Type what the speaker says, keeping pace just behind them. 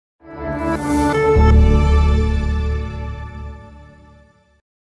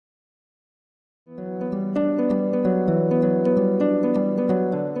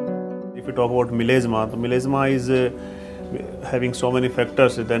talk about melasma, the melasma is having so many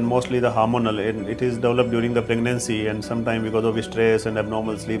factors, then mostly the hormonal, and it is developed during the pregnancy and sometimes because of stress and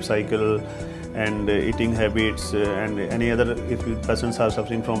abnormal sleep cycle and eating habits and any other, if persons are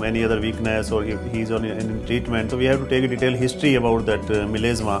suffering from any other weakness or if he is on in treatment. So we have to take a detailed history about that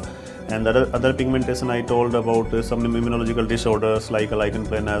melasma. And the other pigmentation I told about some immunological disorders like lichen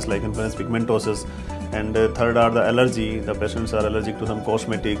planus pigmentosus, and third are the allergy. The patients are allergic to some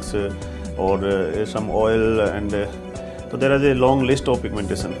cosmetics or some oil, and so there is a long list of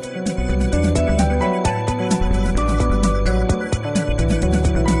pigmentation.